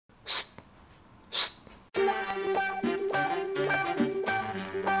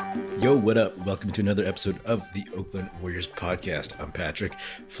Yo, what up? Welcome to another episode of the Oakland Warriors podcast. I'm Patrick,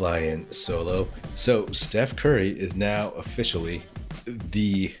 flying solo. So, Steph Curry is now officially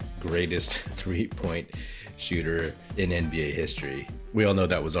the greatest three-point shooter in NBA history. We all know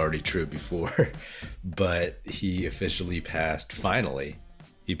that was already true before, but he officially passed,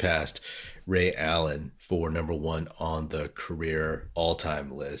 he passed Ray Allen for number one on the career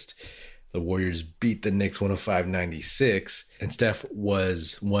all-time list. The Warriors beat the Knicks 105-96, and Steph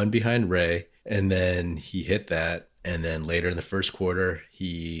was one behind Ray, and then he hit that. And then later in the first quarter,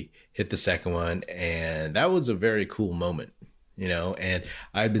 he hit the second one, and that was a very cool moment, you know? And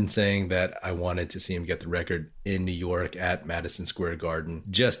I've been saying that I wanted to see him get the record in New York at Madison Square Garden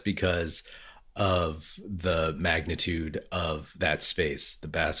just because of the magnitude of that space, the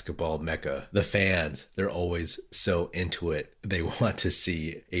basketball mecca. The fans, they're always so into it. They want to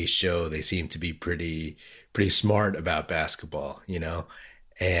see a show. They seem to be pretty smart about basketball, you know?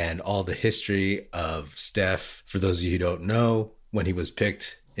 And all the history of Steph, for those of you who don't know, when he was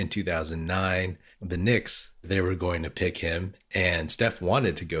picked in 2009, the Knicks, they were going to pick him, and Steph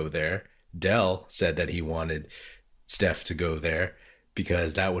wanted to go there. Dell said that he wanted Steph to go there,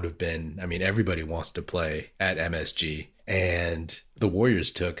 because that would have been, I mean, everybody wants to play at MSG. And the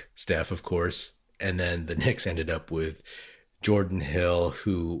Warriors took Steph, of course. And then the Knicks ended up with Jordan Hill,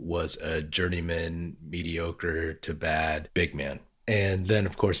 who was a journeyman, mediocre to bad big man. And then,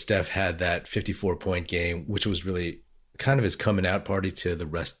 of course, Steph had that 54-point game, which was really kind of his coming out party to the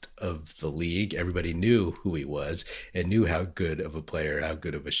rest of the league. Everybody knew who he was and knew how good of a player, how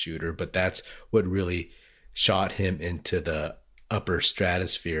good of a shooter. But that's what really shot him into the upper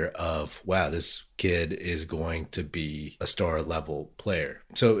stratosphere of, wow, this kid is going to be a star level player.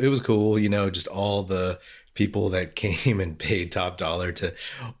 So it was cool, you know, just all the people that came and paid top dollar to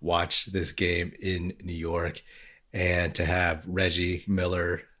watch this game in New York, and to have Reggie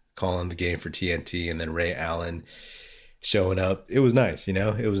Miller calling the game for TNT and then Ray Allen showing up. It was nice, you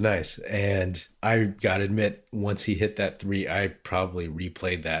know, it was nice. And I gotta admit, once he hit that three, I probably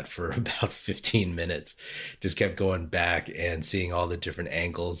replayed that for about 15 minutes. Just kept going back and seeing all the different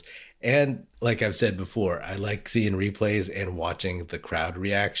angles. And like I've said before, I like seeing replays and watching the crowd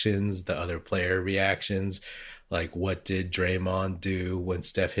reactions, the other player reactions. Like, what did Draymond do when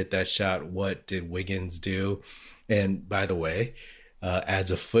Steph hit that shot? What did Wiggins do? And by the way, as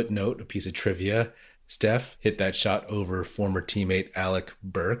a footnote, a piece of trivia, Steph hit that shot over former teammate Alec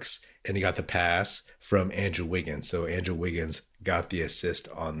Burks, and he got the pass from Andrew Wiggins. So Andrew Wiggins got the assist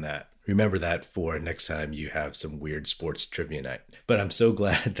on that. Remember that for next time you have some weird sports trivia night. But I'm so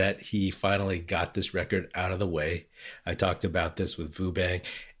glad that he finally got this record out of the way. I talked about this with Vubang,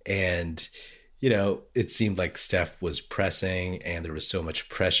 and, you know, it seemed like Steph was pressing and there was so much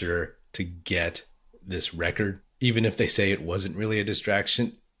pressure to get this record. Even if they say it wasn't really a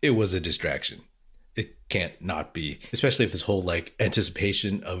distraction, it was a distraction. It can't not be, especially if this whole like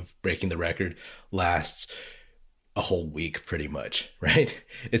anticipation of breaking the record lasts a whole week pretty much, right?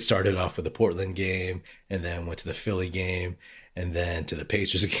 It started off with the Portland game, and then went to the Philly game, and then to the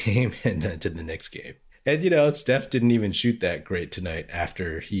Pacers game, and then to the Knicks game. And, you know, Steph didn't even shoot that great tonight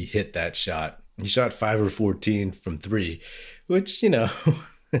after he hit that shot. He shot 5 of 14 from three, which, you know,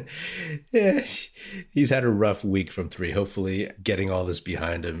 yeah, he's had a rough week from three. Hopefully, getting all this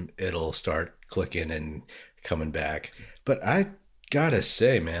behind him, it'll start clicking and coming back. But I gotta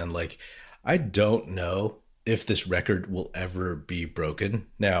say, man, like, I don't know if this record will ever be broken.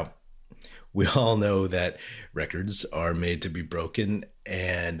 Now, we all know that records are made to be broken,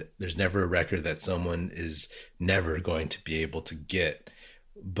 and there's never a record that someone is never going to be able to get.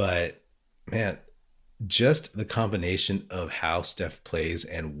 But man, just the combination of how Steph plays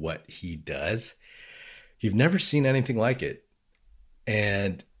and what he does, you've never seen anything like it.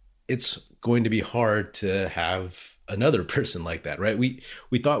 And it's going to be hard to have another person like that, right? We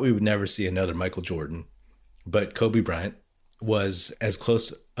thought we would never see another Michael Jordan, but Kobe Bryant was as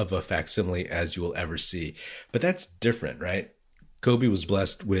close of a facsimile as you will ever see. But that's different, right? Kobe was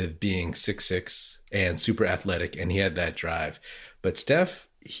blessed with being 6'6" and super athletic, and he had that drive. But Steph,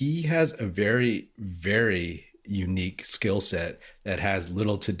 he has a very, very unique skill set that has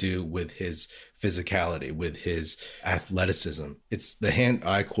little to do with his physicality, with his athleticism. It's the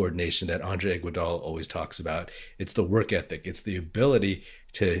hand-eye coordination that Andre Iguodala always talks about. It's the work ethic. It's the ability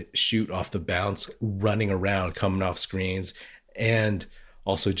to shoot off the bounce, running around, coming off screens, and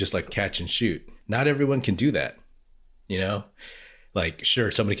also just like catch and shoot. Not everyone can do that, you know? Like,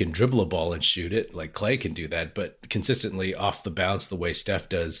 sure, somebody can dribble a ball and shoot it, like Clay can do that, but consistently off the bounce the way Steph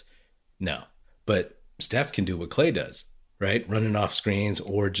does, no. But Steph can do what Clay does, right? Running off screens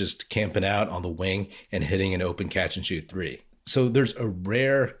or just camping out on the wing and hitting an open catch and shoot three. So there's a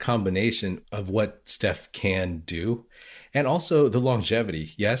rare combination of what Steph can do and also the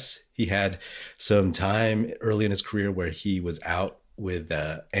longevity. Yes, he had some time early in his career where he was out with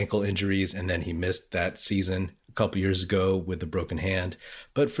ankle injuries, and then he missed that season a couple years ago with a broken hand.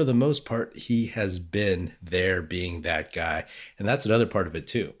 But for the most part, he has been there being that guy. And that's another part of it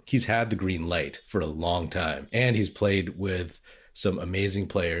too. He's had the green light for a long time, and he's played with some amazing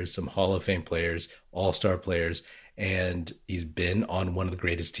players, some Hall of Fame players, all-star players, and he's been on one of the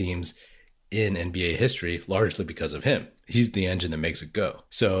greatest teams in NBA history, largely because of him. He's the engine that makes it go.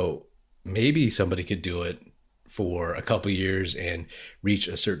 So maybe somebody could do it for a couple years and reach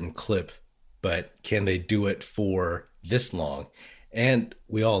a certain clip, but can they do it for this long? And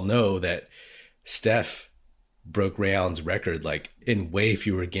we all know that Steph broke Ray Allen's record like in way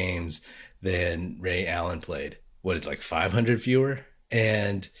fewer games than Ray Allen played. What is like 500 fewer?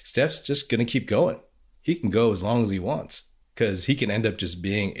 And Steph's just going to keep going. He can go as long as he wants because he can end up just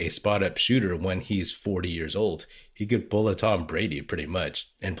being a spot up shooter when he's 40 years old. He could pull a Tom Brady pretty much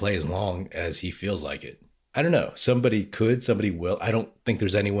and play as long as he feels like it. I don't know. Somebody could, somebody will. I don't think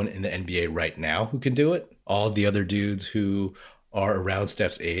there's anyone in the NBA right now who can do it. All the other dudes who are around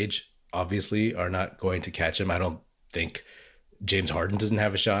Steph's age obviously are not going to catch him. I don't think James Harden doesn't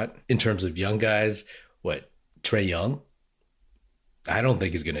have a shot. In terms of young guys, Trae Young? I don't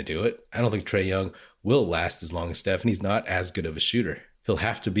think he's going to do it. I don't think Trae Young will last as long as Steph, and he's not as good of a shooter. He'll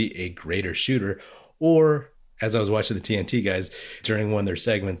have to be a greater shooter. Or, as I was watching the TNT guys, during one of their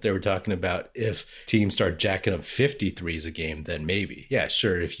segments, they were talking about if teams start jacking up 53s a game, then maybe. Yeah,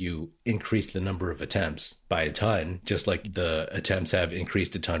 sure, if you increase the number of attempts by a ton, just like the attempts have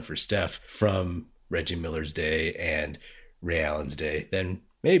increased a ton for Steph from Reggie Miller's day and Ray Allen's day, then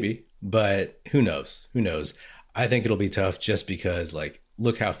maybe. But who knows? Who knows? I think it'll be tough just because,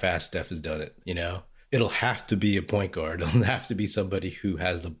 look how fast Steph has done it, It'll have to be a point guard. It'll have to be somebody who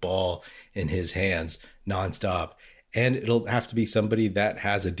has the ball in his hands nonstop. And it'll have to be somebody that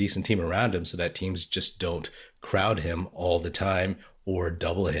has a decent team around him so that teams just don't crowd him all the time or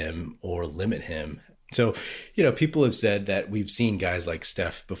double him or limit him. So, people have said that we've seen guys like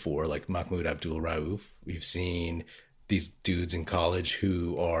Steph before, like Mahmoud Abdul-Rauf. We've seen these dudes in college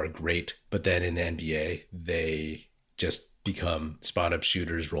who are great, but then in the NBA, they just become spot-up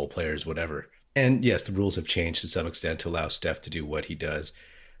shooters, role players, whatever. And yes, the rules have changed to some extent to allow Steph to do what he does.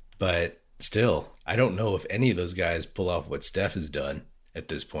 But still, I don't know if any of those guys pull off what Steph has done at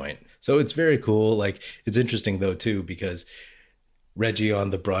this point. So it's very cool. It's interesting, though, too, because Reggie on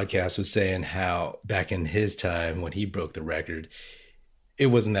the broadcast was saying how back in his time when he broke the record, it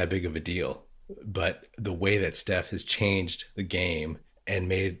wasn't that big of a deal. But the way that Steph has changed the game and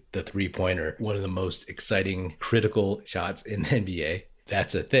made the three-pointer one of the most exciting, critical shots in the NBA,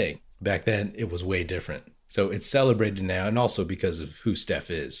 that's a thing. Back then, it was way different. So it's celebrated now, and also because of who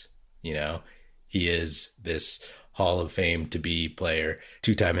Steph is. He is this Hall of Fame to-be player,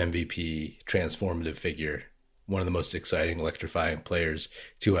 two-time MVP, transformative figure, one of the most exciting, electrifying players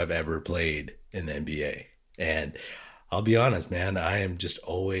to have ever played in the NBA. And I'll be honest, man, I am just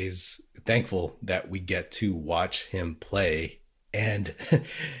always thankful that we get to watch him play, and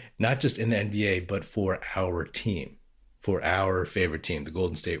not just in the NBA, but for our team, for our favorite team, the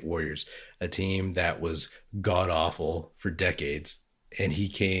Golden State Warriors, a team that was god-awful for decades. And he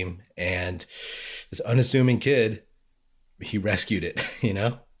came, and this unassuming kid, he rescued it,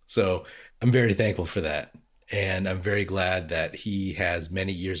 So I'm very thankful for that. And I'm very glad that he has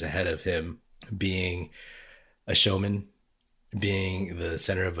many years ahead of him being a showman, being the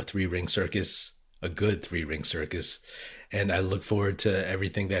center of a three-ring circus, a good three-ring circus. And I look forward to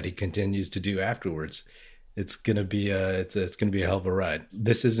everything that he continues to do afterwards. It's going to be it's going to be a hell of a ride.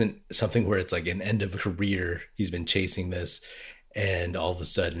 This isn't something where it's like an end of a career. He's been chasing this, and all of a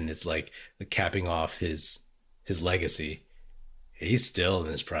sudden it's like the capping off his legacy. He's still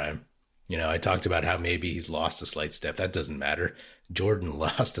in his prime. I talked about how maybe he's lost a slight step. That doesn't matter. Jordan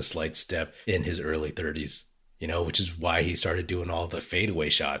lost a slight step in his early 30s. Which is why he started doing all the fadeaway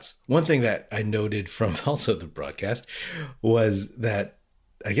shots. One thing that I noted from also the broadcast was that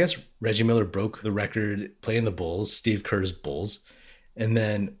I guess Reggie Miller broke the record playing the Bulls, Steve Kerr's Bulls. And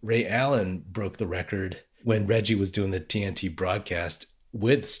then Ray Allen broke the record when Reggie was doing the TNT broadcast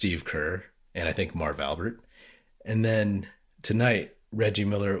with Steve Kerr and I think Marv Albert. And then tonight, Reggie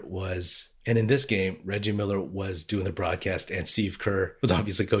Miller was, and in this game, Reggie Miller was doing the broadcast and Steve Kerr was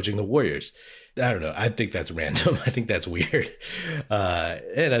obviously coaching the Warriors. I don't know. I think that's random. I think that's weird.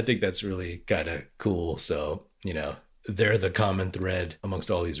 And I think that's really kind of cool. So, they're the common thread amongst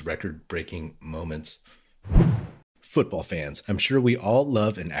all these record-breaking moments. football fans. I'm sure we all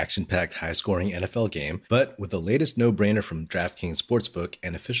love an action-packed, high-scoring NFL game, but with the latest no-brainer from DraftKings Sportsbook,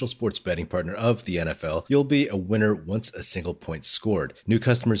 an official sports betting partner of the NFL, you'll be a winner once a single point scored. New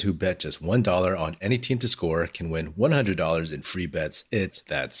customers who bet just $1 on any team to score can win $100 in free bets. It's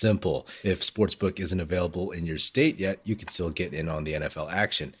that simple. If Sportsbook isn't available in your state yet, you can still get in on the NFL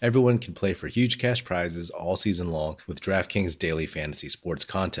action. Everyone can play for huge cash prizes all season long with DraftKings daily fantasy sports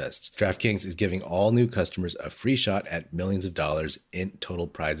contests. DraftKings is giving all new customers a free shot at millions of dollars in total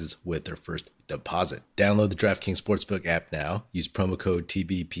prizes with their first deposit. Download the DraftKings Sportsbook app now, use promo code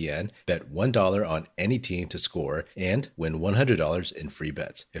TBPN, bet $1 on any team to score, and win $100 in free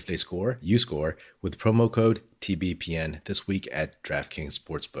bets. If they score, you score with promo code TBPN this week at DraftKings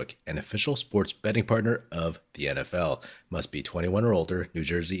Sportsbook, an official sports betting partner of the NFL. Must be 21 or older, New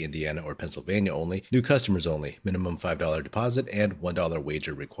Jersey, Indiana, or Pennsylvania only. New customers only. Minimum $5 deposit and $1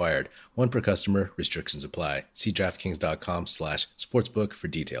 wager required. One per customer. Restrictions apply. See DraftKings.com/sportsbook for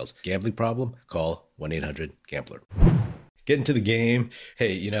details. Gambling problem? Call 1-800-GAMBLER. Getting to the game.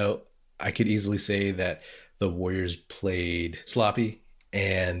 Hey, I could easily say that the Warriors played sloppy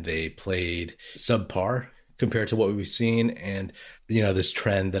and they played subpar compared to what we've seen. And, this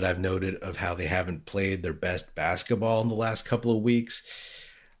trend that I've noted of how they haven't played their best basketball in the last couple of weeks,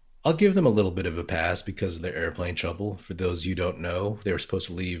 I'll give them a little bit of a pass because of their airplane trouble. For those you don't know, they were supposed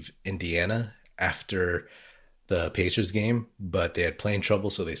to leave Indiana after the Pacers game, but they had plane trouble,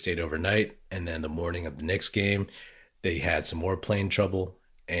 so they stayed overnight. And then the morning of the Knicks game, they had some more plane trouble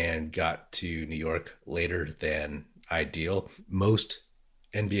and got to New York later than ideal. Most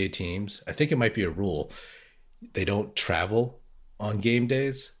NBA teams, I think it might be a rule, they don't travel on game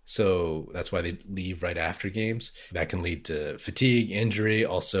days. So that's why they leave right after games. That can lead to fatigue, injury,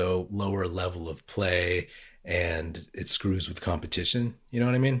 also lower level of play, and it screws with competition. You know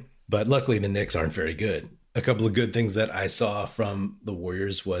what I mean? But luckily the Knicks aren't very good. A couple of good things that I saw from the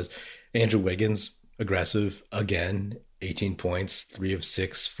Warriors was Andrew Wiggins, aggressive again, 18 points, 3 of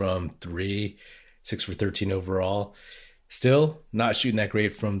 6 from 3, 6 for 13 overall. Still not shooting that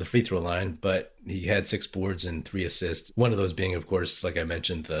great from the free throw line, but he had 6 boards and 3 assists. One of those being, of course, like I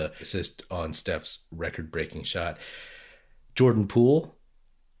mentioned, the assist on Steph's record-breaking shot. Jordan Poole,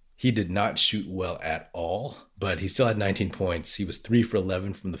 he did not shoot well at all, but he still had 19 points. He was 3 for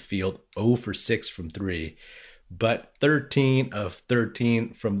 11 from the field, 0 for 6 from 3, but 13 of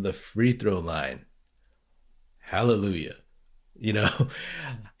 13 from the free throw line. Hallelujah.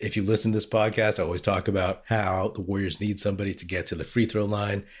 If you listen to this podcast, I always talk about how the Warriors need somebody to get to the free throw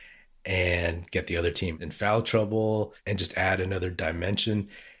line and get the other team in foul trouble and just add another dimension.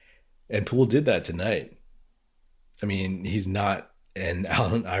 And Poole did that tonight. I mean, he's not an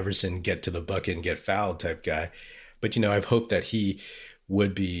Allen Iverson get to the bucket and get fouled type guy. But, I've hoped that he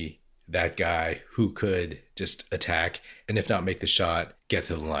would be that guy who could just attack and if not make the shot, get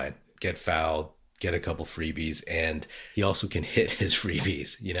to the line, get fouled, get a couple freebies, and he also can hit his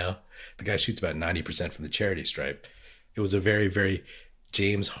freebies. The guy shoots about 90% from the charity stripe. It was a very, very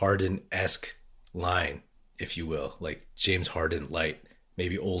James Harden-esque line, if you will, like James Harden light,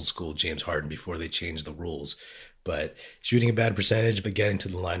 maybe old school James Harden before they changed the rules, but shooting a bad percentage, but getting to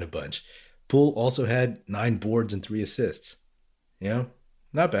the line a bunch. Poole also had 9 boards and 3 assists.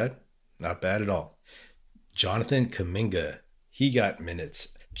 Not bad at all. Jonathan Kuminga, he got minutes,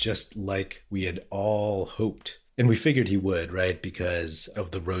 just like we had all hoped. And we figured he would, right? Because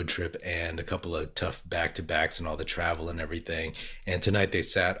of the road trip and a couple of tough back-to-backs and all the travel and everything. And tonight they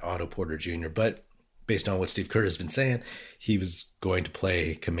sat Otto Porter Jr., but based on what Steve Kerr has been saying, he was going to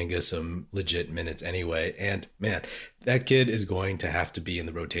play Kuminga some legit minutes anyway. And man, that kid is going to have to be in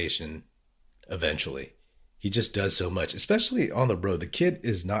the rotation eventually. He just does so much, especially on the road. The kid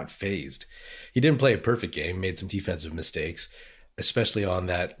is not phased. He didn't play a perfect game, made some defensive mistakes, especially on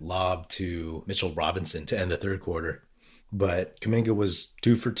that lob to Mitchell Robinson to end the third quarter. But Kuminga was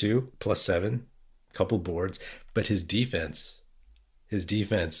 2 for 2, +7, couple boards. But his defense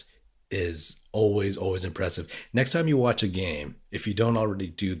is always impressive. Next time you watch a game, if you don't already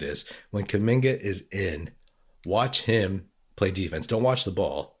do this, when Kuminga is in, watch him play defense. Don't watch the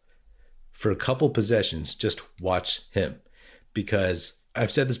ball. For a couple possessions, just watch him. Because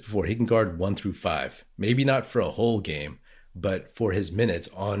I've said this before, he can guard 1 through 5. Maybe not for a whole game, but for his minutes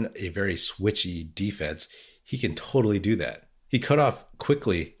on a very switchy defense, he can totally do that. He cut off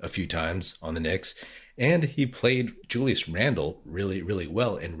quickly a few times on the Knicks, and he played Julius Randle really, really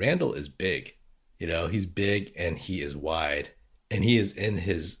well. And Randle is big. He's big and he is wide, and he is in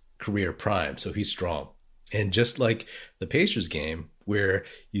his career prime, so he's strong. And just like the Pacers game, where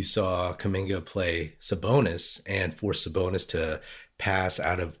you saw Kuminga play Sabonis and force Sabonis to pass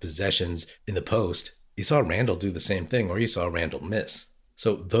out of possessions in the post, You saw Randall do the same thing, or you saw Randall miss.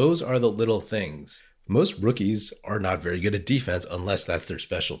 So those are the little things. Most rookies are not very good at defense unless that's their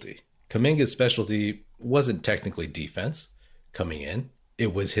specialty. Kuminga's specialty wasn't technically defense coming in.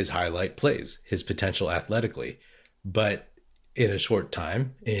 It was his highlight plays, his potential athletically. But in a short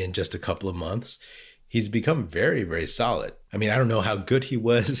time, in just a couple of months, he's become very, very solid. I mean, I don't know how good he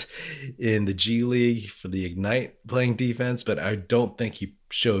was in the G League for the Ignite playing defense, but I don't think he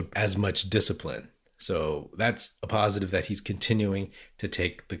showed as much discipline. So that's a positive that he's continuing to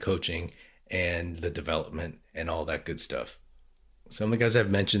take the coaching and the development and all that good stuff. Some of the guys I've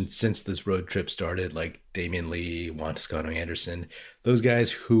mentioned since this road trip started, like Damian Lee, Juan Toscano Anderson, those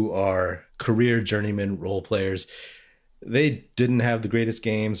guys who are career journeyman role players, they didn't have the greatest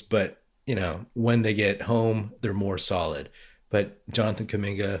games, but when they get home, they're more solid. But Jonathan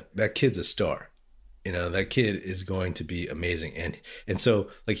Kuminga, that kid's a star. That kid is going to be amazing. And so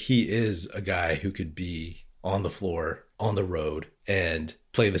like he is a guy who could be on the floor, on the road, and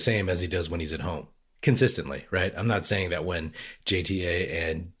play the same as he does when he's at home consistently, right? I'm not saying that when JTA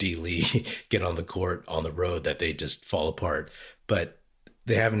and D Lee get on the court on the road that they just fall apart, but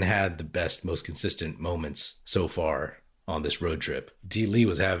they haven't had the best, most consistent moments so far on this road trip. D Lee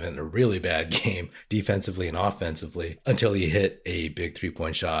was having a really bad game defensively and offensively until he hit a big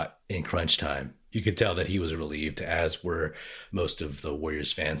 3-point shot in crunch time. You could tell that he was relieved, as were most of the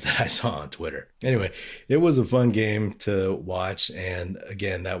Warriors fans that I saw on Twitter. Anyway, it was a fun game to watch. And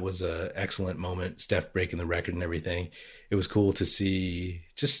again, that was an excellent moment. Steph breaking the record and everything. It was cool to see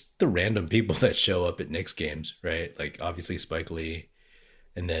just the random people that show up at Knicks games, right? Like obviously Spike Lee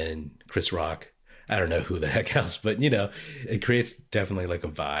and then Chris Rock. I don't know who the heck else, but it creates definitely like a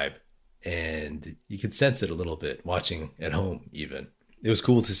vibe. And you could sense it a little bit watching at home even. It was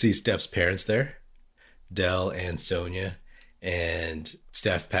cool to see Steph's parents there. Dell and Sonia, and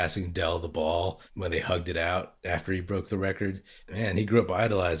Steph passing Dell the ball when they hugged it out after he broke the record. Man, he grew up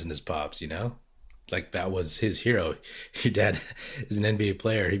idolizing his pops, like that was his hero. Your dad is an NBA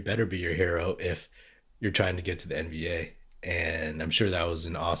player. He better be your hero if you're trying to get to the NBA. And I'm sure that was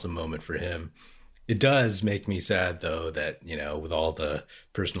an awesome moment for him. It does make me sad though that, with all the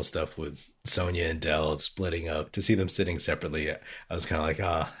personal stuff with Sonia and Dell splitting up, to see them sitting separately, I was kind of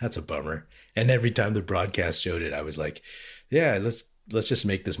like, that's a bummer. And every time the broadcast showed it, I was like, yeah, let's just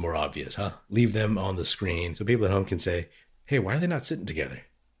make this more obvious, huh? Leave them on the screen so people at home can say, hey, why are they not sitting together?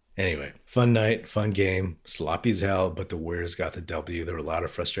 Anyway, fun night, fun game, sloppy as hell, but the Warriors got the W. There were a lot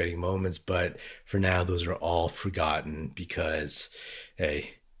of frustrating moments, but for now, those are all forgotten because,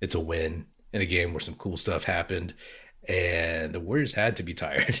 hey, it's a win in a game where some cool stuff happened, and the Warriors had to be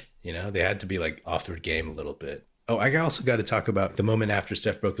tired. They had to be like off their game a little bit. Oh, I also got to talk about the moment after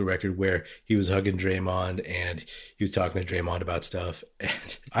Steph broke the record where he was hugging Draymond and he was talking to Draymond about stuff. And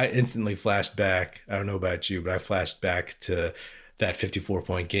I instantly flashed back. I don't know about you, but I flashed back to that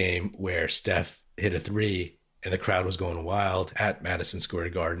 54-point game where Steph hit a three and the crowd was going wild at Madison Square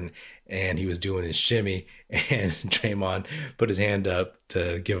Garden, and he was doing his shimmy, and Draymond put his hand up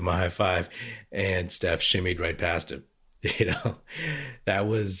to give him a high five, and Steph shimmied right past him. That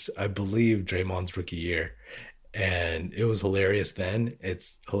was, I believe, Draymond's rookie year. And it was hilarious then.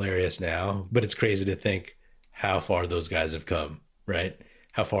 It's hilarious now, but it's crazy to think how far those guys have come, right?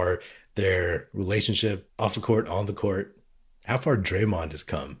 How far their relationship off the court, on the court, how far Draymond has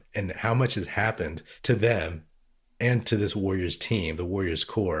come, and how much has happened to them and to this Warriors team, the Warriors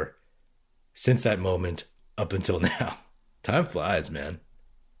core, since that moment up until now. Time flies, man.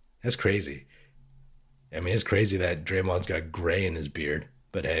 That's crazy. I mean, it's crazy that Draymond's got gray in his beard,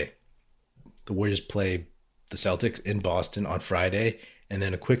 but hey, the Warriors play the Celtics in Boston on Friday, and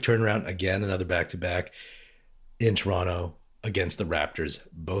then a quick turnaround again, another back-to-back in Toronto against the Raptors.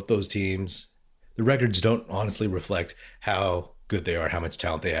 Both those teams, the records don't honestly reflect how good they are, how much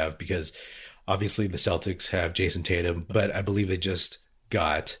talent they have, because obviously the Celtics have Jason Tatum, but I believe they just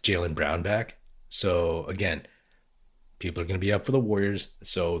got Jaylen Brown back. So again, people are going to be up for the Warriors,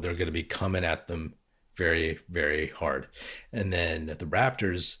 so they're going to be coming at them very, very hard. And then the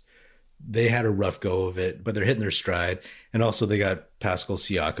Raptors, they had a rough go of it, but they're hitting their stride. And also they got Pascal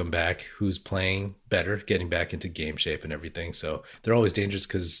Siakam back, who's playing better, getting back into game shape and everything. So they're always dangerous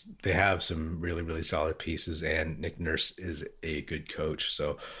because they have some really, really solid pieces, and Nick Nurse is a good coach.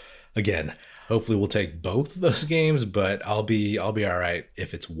 So again, hopefully we'll take both of those games, but I'll be all right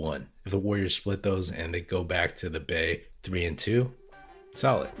if it's one. If the Warriors split those and they go back to the Bay 3-2,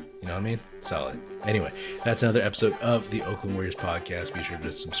 solid. You know what I mean? Solid. Anyway, that's another episode of the Oakland Warriors podcast. Be sure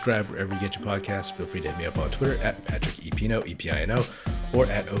to subscribe wherever you get your podcasts. Feel free to hit me up on Twitter at Patrick Epino, E-P-I-N-O, or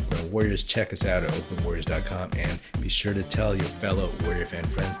at Oakland Warriors. Check us out at oaklandwarriors.com, and be sure to tell your fellow Warrior fan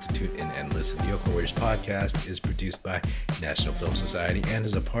friends to tune in and listen. The Oakland Warriors podcast is produced by National Film Society and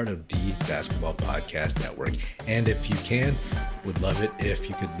is a part of the Basketball Podcast Network. And if you can, would love it if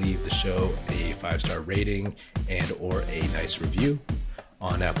you could leave the show a 5-star rating and or a nice review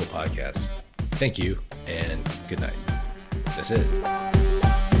on Apple Podcasts. Thank you and good night. That's it.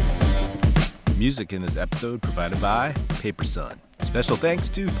 Music in this episode provided by Paper Sun. Special thanks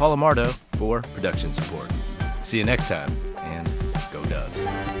to Paul Amardo for production support. See you next time, and go Dubs.